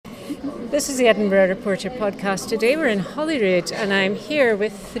This is the Edinburgh Reporter podcast. Today we're in Holyrood and I'm here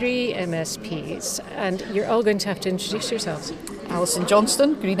with three MSPs and you're all going to have to introduce yourselves. Alison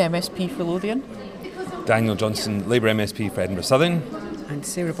Johnston, Green MSP for Lothian. Daniel Johnson, Labour MSP for Edinburgh Southern. And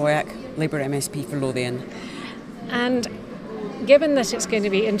Sarah Boyack, Labour MSP for Lothian. And given that it's going to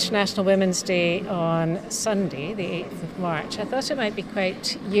be International Women's Day on Sunday, the 8th of March, I thought it might be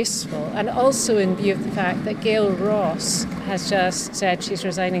quite useful, and also in view of the fact that Gail Ross has just said she's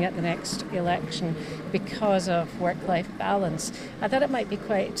resigning at the next election because of work-life balance. I thought it might be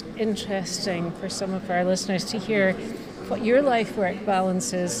quite interesting for some of our listeners to hear what your life-work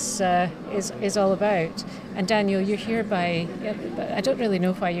balance is all about. And Daniel, you're here I don't really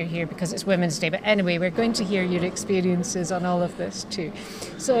know why you're here because it's Women's Day, but anyway, we're going to hear your experiences on all of this too.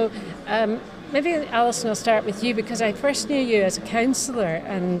 So maybe Alison, I'll start with you because I first knew you as a councillor,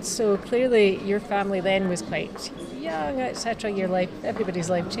 and so clearly your family then was quite young, etc. Everybody's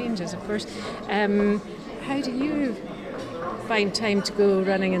life changes, of course. How do you find time to go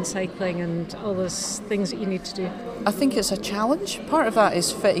running and cycling and all those things that you need to do? I think it's a challenge. Part of that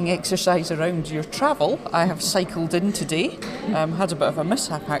is fitting exercise around your travel. I have cycled in today. Had a bit of a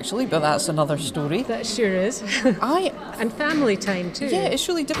mishap actually, but that's another story. That sure is. And family time too. Yeah, it's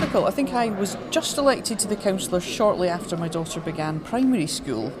really difficult. I think I was just elected to the councillor shortly after my daughter began primary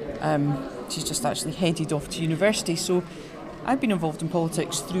school. She's just actually headed off to university, so I've been involved in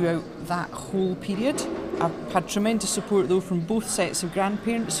politics throughout that whole period. I've had tremendous support though from both sets of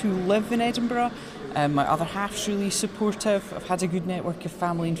grandparents who live in Edinburgh. My other half's really supportive. I've had a good network of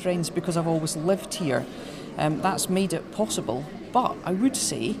family and friends because I've always lived here. That's made it possible. But I would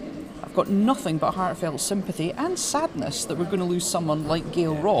say I've got nothing but heartfelt sympathy and sadness that we're going to lose someone like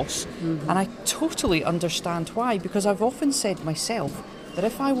Gail Ross. Mm-hmm. And I totally understand why, because I've often said myself that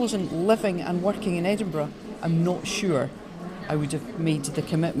if I wasn't living and working in Edinburgh, I'm not sure I would have made the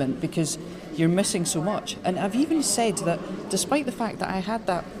commitment because you're missing so much. And I've even said that despite the fact that I had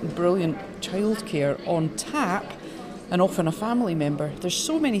that brilliant childcare on tap and often a family member, there's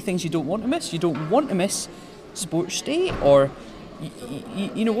so many things you don't want to miss. You don't want to miss sports day, or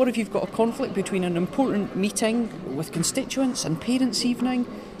you know, what if you've got a conflict between an important meeting with constituents and parents' evening?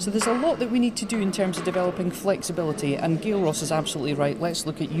 So there's a lot that we need to do in terms of developing flexibility, and Gail Ross is absolutely right. Let's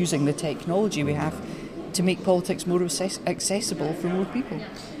look at using the technology we have to make politics more accessible for more people.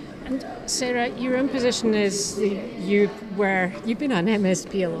 And Sarah, your own position is you've been on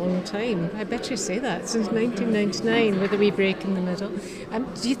MSP a long time. I bet you say that, since 1999 with a wee break in the middle.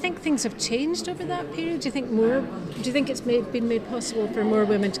 Do you think things have changed over that period? Do you think it's been made possible for more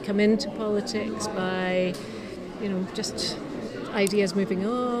women to come into politics by, just ideas moving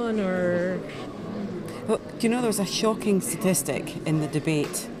on, or? Well, do you know, there was a shocking statistic in the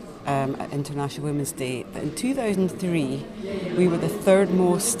debate at International Women's Day that in 2003 we were the third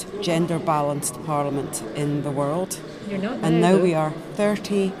most gender balanced parliament in the world. You're not and now we are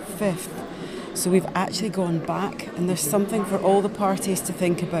 35th. So we've actually gone back, and there's something for all the parties to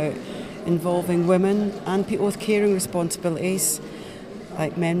think about, involving women and people with caring responsibilities,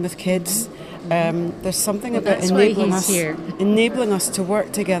 like men with kids. There's something about enabling us to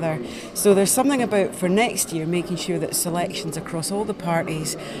work together. So there's something about, for next year, making sure that selections across all the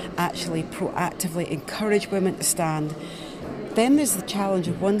parties actually proactively encourage women to stand. Then there's the challenge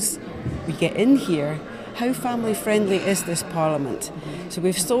of, once we get in here, how family friendly is this parliament? So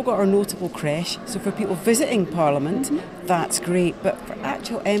we've still got our notable creche, so for people visiting parliament, that's great, but for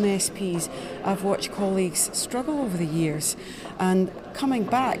actual MSPs, I've watched colleagues struggle over the years. And coming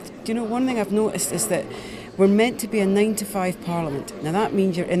back, one thing I've noticed is that we're meant to be a 9-to-5 parliament. Now that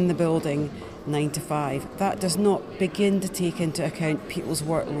means you're in the building 9 to 5. That does not begin to take into account people's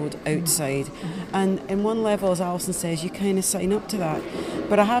workload outside. And in one level, as Alison says, you kind of sign up to that.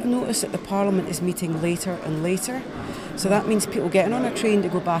 But I have noticed that the Parliament is meeting later and later. So that means people getting on a train to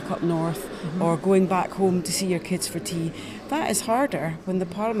go back up north, or going back home to see your kids for tea. That is harder when the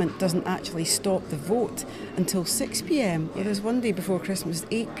Parliament doesn't actually stop the vote until 6 p.m. Well, there's one day before Christmas,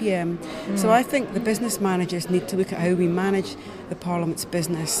 8 p.m. So I think the business managers need to look at how we manage the Parliament's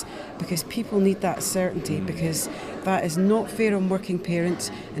business, because people need that certainty, because that is not fair on working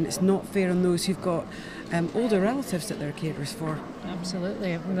parents, and it's not fair on those who've got older relatives that they're carers for.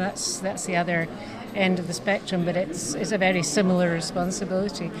 Absolutely. That's the other end of the spectrum, but it's a very similar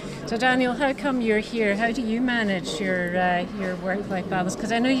responsibility. So Daniel, how come you're here? How do you manage your work-life balance?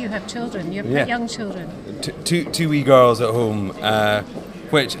 Because I know you have children. You have young children. Two wee girls at home,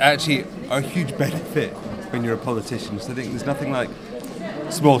 which actually are a huge benefit when you're a politician. So I think there's nothing like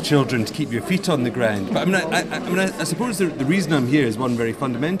small children to keep your feet on the ground. But I suppose the reason I'm here is one very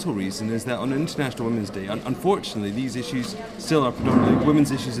fundamental reason, is that on International Women's Day, unfortunately, these issues still are predominantly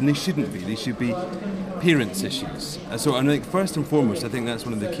women's issues, and they shouldn't be. They should be parents' issues. So I think first and foremost, I think that's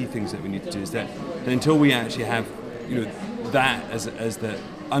one of the key things that we need to do, is that until we actually have, that as the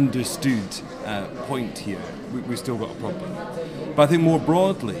understood point here, we've still got a problem. But I think more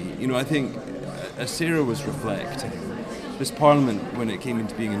broadly, I think as Sarah was reflecting, this Parliament, when it came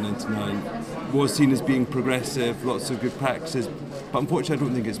into being in 1999, was seen as being progressive, lots of good practices, but unfortunately I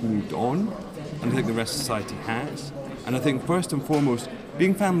don't think it's moved on, and I think the rest of society has. And I think first and foremost,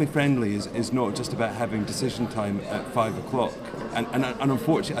 being family friendly is not just about having decision time at 5 o'clock. And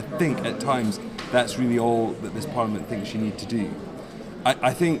unfortunately, I think at times that's really all that this Parliament thinks you need to do.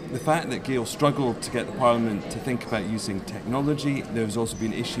 I think the fact that Gail struggled to get the Parliament to think about using technology, there's also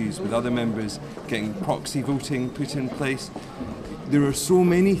been issues with other members getting proxy voting put in place. There are so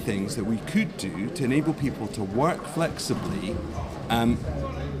many things that we could do to enable people to work flexibly, and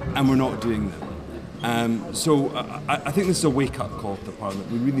we're not doing them. So I think this is a wake-up call for the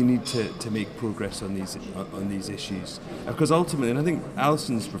Parliament. We really need to make progress on these issues, because ultimately, and I think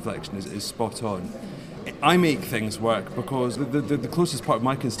Alison's reflection is spot on, I make things work because the closest part of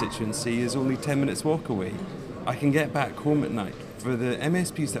my constituency is only 10 minutes walk away. I can get back home at night. For the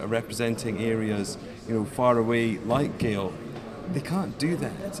MSPs that are representing areas, far away like Gail, they can't do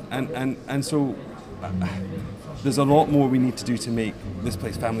that. And so there's a lot more we need to do to make this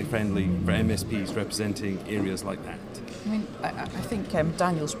place family friendly for MSPs representing areas like that. I think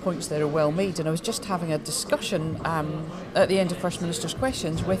Daniel's points there are well made, and I was just having a discussion at the end of First Minister's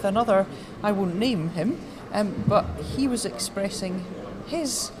Questions with another, I won't name him, but he was expressing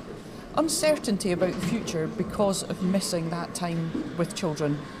his uncertainty about the future because of missing that time with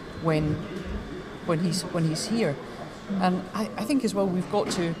children when he's here. And I think as well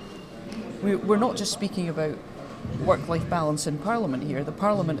we're not just speaking about work-life balance in Parliament here. The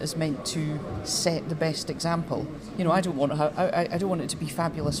Parliament is meant to set the best example. I don't want it to be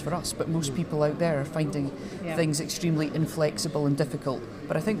fabulous for us, but most people out there are finding things extremely inflexible and difficult.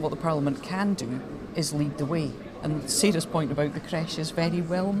 But I think what the Parliament can do is lead the way. And Sarah's point about the creche is very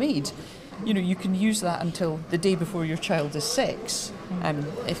well made. You can use that until the day before your child is 6,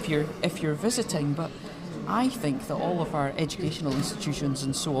 if you're visiting. But I think that all of our educational institutions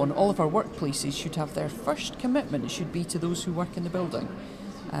and so on, all of our workplaces should have their first commitment should be to those who work in the building.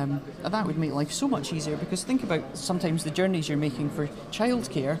 And that would make life so much easier, because think about sometimes the journeys you're making for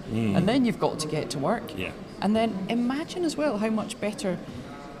childcare, and then you've got to get to work. Yeah. And then imagine as well how much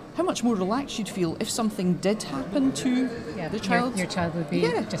more relaxed you'd feel if something did happen to the child. Your child would be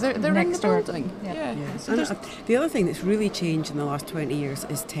just they're next in the door. building. Yeah. So the other thing that's really changed in the last 20 years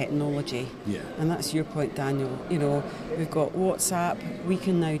is technology. Yeah. And that's your point, Daniel. We've got WhatsApp. We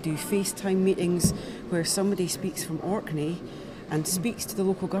can now do FaceTime meetings where somebody speaks from Orkney and speaks to the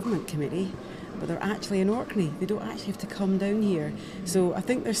local government committee, but they're actually in Orkney. They don't actually have to come down here. So I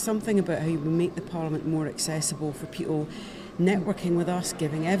think there's something about how we make the Parliament more accessible for people networking with us,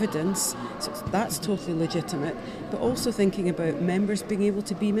 giving evidence, so that's totally legitimate, but also thinking about members being able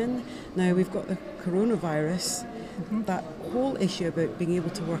to beam in. Now we've got the coronavirus, that whole issue about being able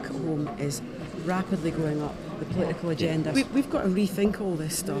to work at home is rapidly going up the political agenda. We've got to rethink all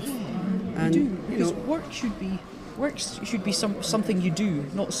this stuff. And because work should be something you do,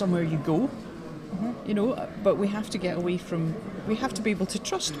 not somewhere you go. But we have to get away from. We have to be able to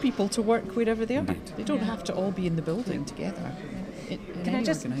trust people to work wherever they are. They don't have to all be in the building together. Can I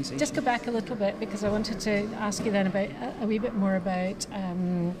just go back a little bit, because I wanted to ask you then about a wee bit more about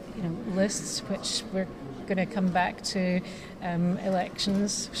lists, which we're going to come back to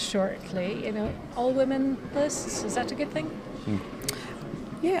elections shortly. All women lists, is that a good thing?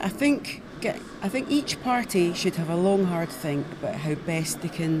 Yeah, I think each party should have a long, hard think about how best they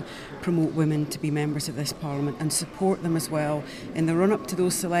can promote women to be members of this Parliament and support them as well in the run-up to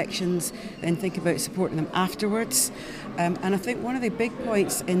those selections, then think about supporting them afterwards. And I think one of the big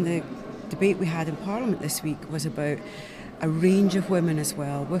points in the debate we had in Parliament this week was about a range of women as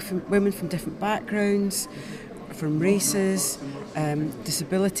well, women from different backgrounds, from races,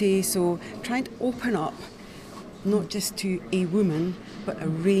 disability, so trying to open up not just to a woman, but a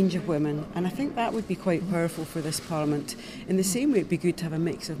range of women. And I think that would be quite powerful for this Parliament. In the same way, it'd be good to have a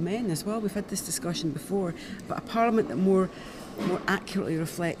mix of men as well. We've had this discussion before, but a Parliament that more accurately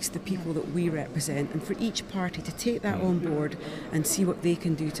reflects the people that we represent, and for each party to take that on board and see what they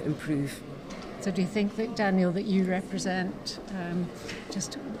can do to improve. So do you think that, Daniel, that you represent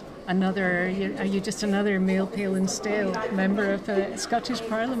just are you just another male pale and stale member of Scottish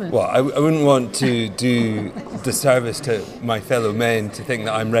Parliament? Well, I wouldn't want to do disservice to my fellow men to think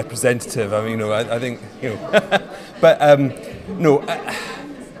that I'm representative. I mean, I think, but no,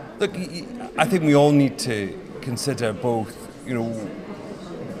 look, I think we all need to consider both,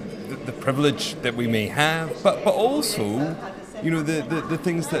 the privilege that we may have, but also, the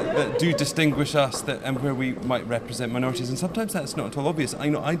things that do distinguish us and where we might represent minorities, and sometimes that's not at all obvious.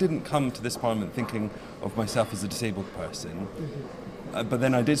 I didn't come to this Parliament thinking of myself as a disabled person, but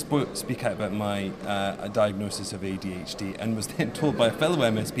then I did speak out about my diagnosis of ADHD and was then told by a fellow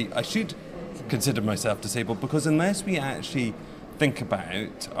MSP I should consider myself disabled, because unless we actually think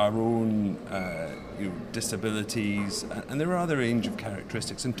about our own disabilities, and there are other range of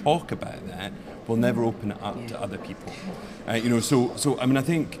characteristics, and talk about that, we'll never open it up to other people. So I mean, I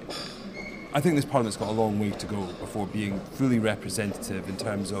think this Parliament's got a long way to go before being fully representative in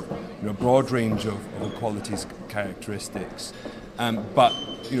terms of a broad range of equalities characteristics. But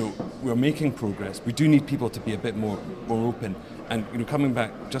we're making progress. We do need people to be a bit more open. And coming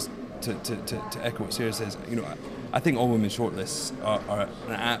back just to echo what Sarah says, I think all women shortlists are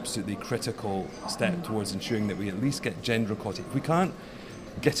an absolutely critical step towards ensuring that we at least get gender equality. If we can't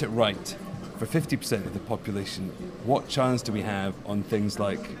get it right for 50% of the population, what chance do we have on things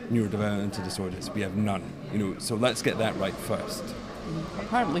like neurodevelopmental disorders? We have none. So let's get that right first.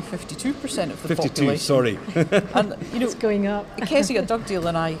 Apparently 52% of the 52, population. sorry. And, it's going up. Kezia Dugdale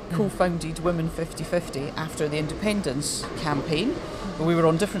and I co-founded Women 50/50 after the independence campaign. We were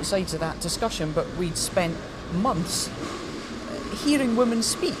on different sides of that discussion, but we'd spent months hearing women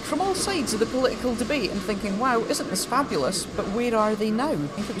speak from all sides of the political debate and thinking, wow, isn't this fabulous? But where are they now? I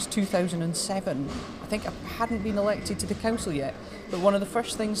think it was 2007. I think I hadn't been elected to the council yet. But one of the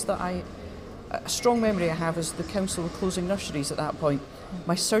first things that a strong memory I have is the council were closing nurseries at that point.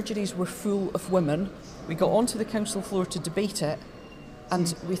 My surgeries were full of women. We got onto the council floor to debate it,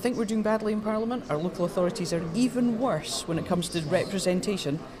 and we think we're doing badly in Parliament. Our local authorities are even worse when it comes to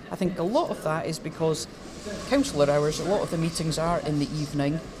representation. I think a lot of that is because councillor hours, a lot of the meetings are in the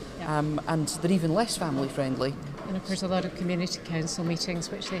evening, and they're even less family friendly. And of course a lot of community council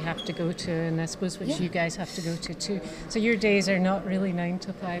meetings which they have to go to, and I suppose which you guys have to go to too. So your days are not really 9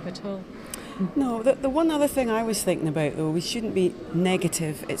 to 5 at all. No, the one other thing I was thinking about, though, we shouldn't be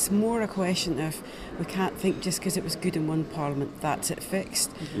negative. It's more a question of we can't think just because it was good in one Parliament, that's it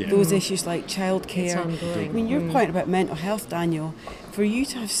fixed. Yeah. Those issues like childcare. I mean, your point about mental health, Daniel, for you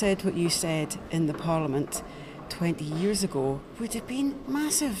to have said what you said in the Parliament 20 years ago would have been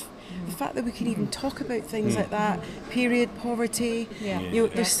massive. The fact that we can even talk about things like that, period poverty,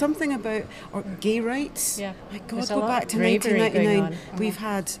 there's something about or gay rights. Yeah. My God, go back to 1999. We've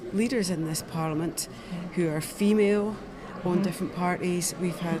had leaders in this Parliament who are female, on different parties.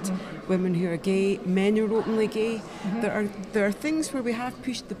 We've had women who are gay, men who are openly gay. There are things where we have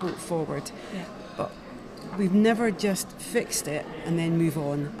pushed the boat forward, but we've never just fixed it and then move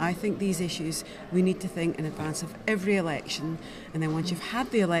on. I think these issues we need to think in advance of every election, and then once you've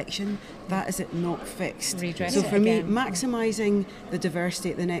had the election, that is it not fixed. So for me, maximising the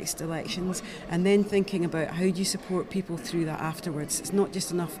diversity at the next elections and then thinking about how do you support people through that afterwards. It's not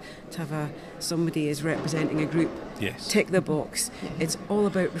just enough to have somebody is representing a group, tick the box. It's all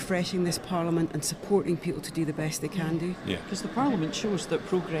about refreshing this Parliament and supporting people to do the best they can do. Because the Parliament shows that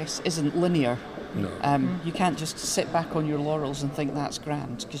progress isn't linear. No. You can't just sit back on your laurels and think that's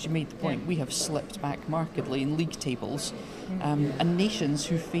grand, because you made the point, we have slipped back markedly in league tables, and nations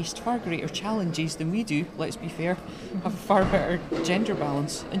who faced far greater challenges than we do, let's be fair, have far better gender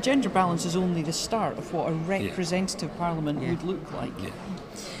balance, and gender balance is only the start of what a representative Parliament would look like.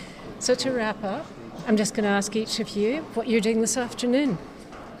 So to wrap up, I'm just going to ask each of you what you're doing this afternoon.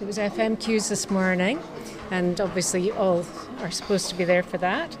 It was FMQs this morning, and obviously you all are supposed to be there for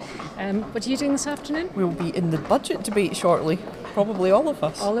that. What are you doing this afternoon? We'll be in the budget debate shortly, probably all of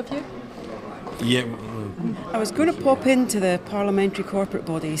us. All of you? Yeah. I was going to pop into the Parliamentary Corporate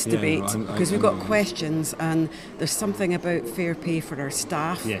Bodies debate because we've got questions, and there's something about fair pay for our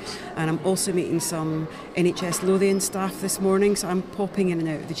staff. Yes. And I'm also meeting some NHS Lothian staff this morning, so I'm popping in and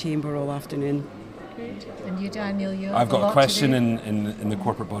out of the chamber all afternoon. Great. And you, Daniel, you have I've got a a question in the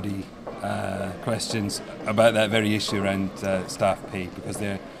corporate body questions about that very issue around staff pay, because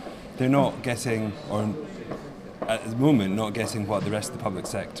they're not getting, or at the moment not getting what the rest of the public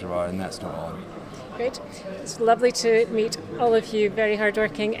sector are, and that's not on. Great. It's lovely to meet all of you very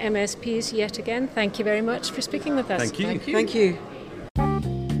hardworking MSPs yet again. Thank you very much for speaking with us. Thank you. Thank you.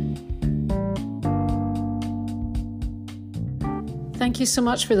 Thank you so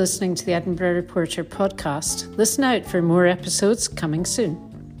much for listening to the Edinburgh Reporter podcast. Listen out for more episodes coming soon.